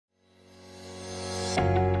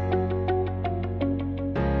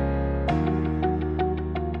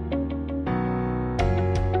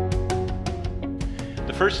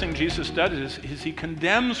first thing Jesus does is he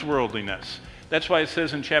condemns worldliness. That's why it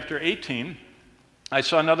says in chapter 18, I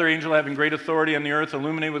saw another angel having great authority on the earth,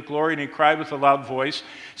 illuminated with glory, and he cried with a loud voice,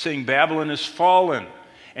 saying, Babylon is fallen.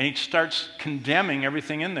 And he starts condemning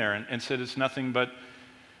everything in there and said it's nothing but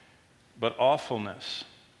awfulness.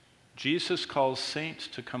 Jesus calls saints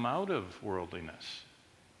to come out of worldliness.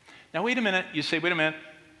 Now, wait a minute. You say, wait a minute.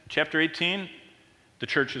 Chapter 18, the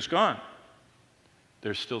church is gone.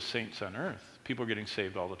 There's still saints on earth. People are getting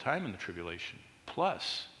saved all the time in the tribulation.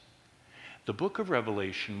 Plus, the book of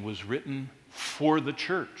Revelation was written for the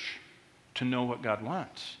church to know what God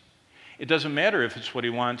wants. It doesn't matter if it's what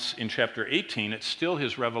he wants in chapter 18, it's still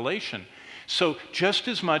his revelation. So just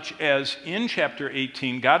as much as in chapter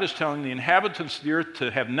 18, God is telling the inhabitants of the earth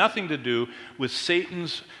to have nothing to do with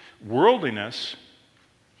Satan's worldliness,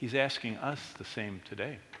 he's asking us the same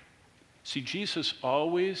today. See, Jesus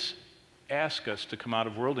always asks us to come out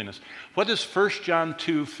of worldliness. What does 1 John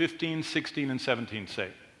 2, 15, 16, and 17 say?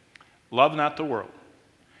 Love not the world,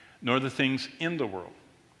 nor the things in the world.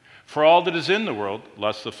 For all that is in the world,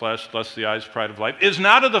 lust of the flesh, lust of the eyes, pride of life, is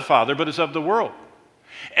not of the Father, but is of the world.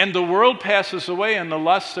 And the world passes away, and the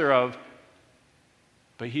lust thereof,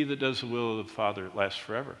 but he that does the will of the Father lasts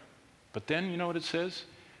forever. But then, you know what it says?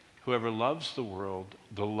 Whoever loves the world,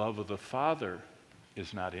 the love of the Father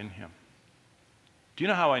is not in him. Do you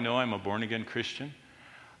know how I know I'm a born-again Christian?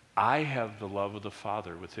 I have the love of the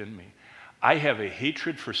Father within me. I have a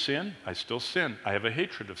hatred for sin. I still sin. I have a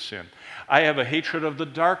hatred of sin. I have a hatred of the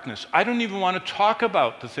darkness. I don't even want to talk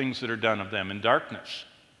about the things that are done of them in darkness.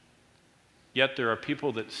 Yet there are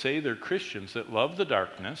people that say they're Christians that love the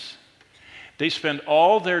darkness. They spend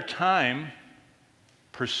all their time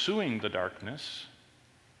pursuing the darkness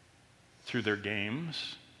through their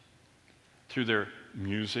games, through their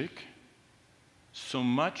music. So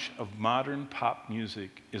much of modern pop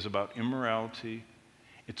music is about immorality.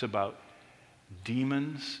 It's about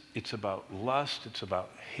demons, it's about lust, it's about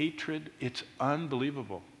hatred. It's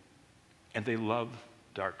unbelievable. And they love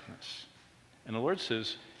darkness. And the Lord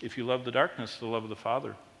says, if you love the darkness, the love of the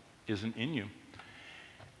Father isn't in you.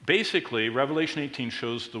 Basically, Revelation 18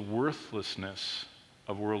 shows the worthlessness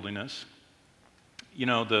of worldliness. You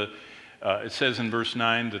know, it says in verse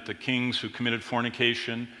 9 that the kings who committed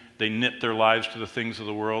fornication, they knit their lives to the things of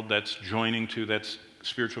the world. That's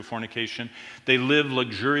spiritual fornication. They live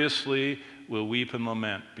luxuriously, will weep and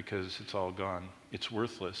lament because it's all gone. It's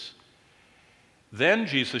worthless. Then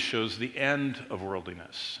Jesus shows the end of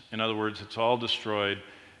worldliness. In other words, it's all destroyed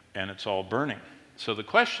and it's all burning. So the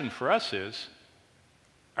question for us is,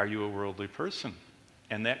 are you a worldly person?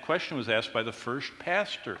 And that question was asked by the first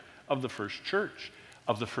pastor of the first church,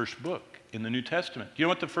 of the first book in the New Testament. Do you know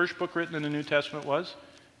what the first book written in the New Testament was?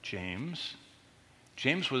 James.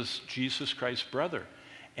 James was Jesus Christ's brother.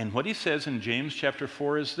 And what he says in James chapter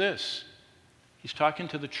 4 is this. He's talking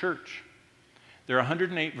to the church. There are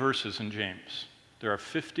 108 verses in James. There are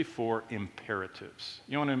 54 imperatives.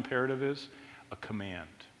 You know what an imperative is? A command.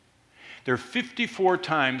 There are 54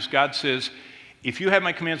 times God says, if you have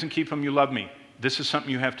my commands and keep them, you love me. This is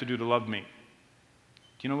something you have to do to love me. Do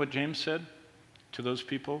you know what James said to those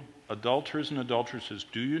people? Adulterers and adulteresses,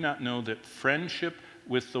 do you not know that friendship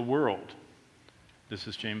with the world, this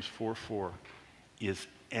is James 4:4, is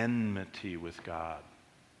enmity with God?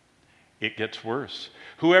 It gets worse.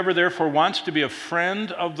 Whoever therefore wants to be a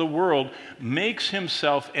friend of the world makes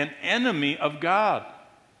himself an enemy of God.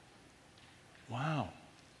 Wow.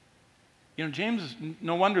 You know, James,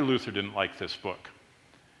 no wonder Luther didn't like this book.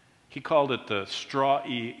 He called it the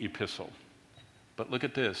straw-y epistle. But look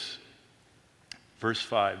at this. Verse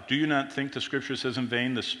 5. Do you not think the scripture says in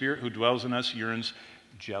vain, the Spirit who dwells in us yearns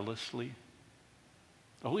jealously?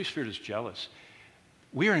 The Holy Spirit is jealous.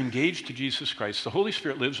 We are engaged to Jesus Christ. The Holy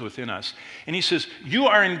Spirit lives within us. And he says, you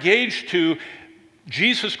are engaged to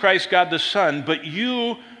Jesus Christ, God the Son, but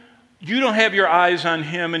you don't have your eyes on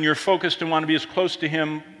him and you're focused and want to be as close to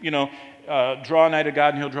him, draw nigh to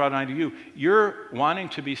God and he'll draw nigh to you. You're wanting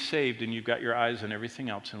to be saved and you've got your eyes on everything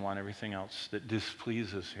else and want everything else that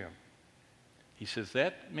displeases him. He says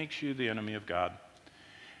that makes you the enemy of God.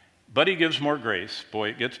 But he gives more grace. Boy,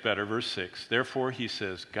 it gets better. Verse 6. Therefore, he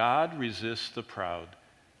says, God resists the proud,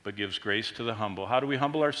 but gives grace to the humble. How do we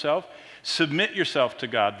humble ourselves? Submit yourself to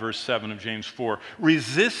God, verse 7 of James 4.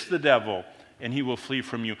 Resist the devil, and he will flee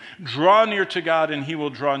from you. Draw near to God, and he will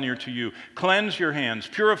draw near to you. Cleanse your hands,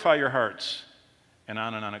 purify your hearts. And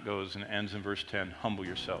on it goes, and ends in verse 10. Humble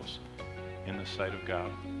yourselves in the sight of God.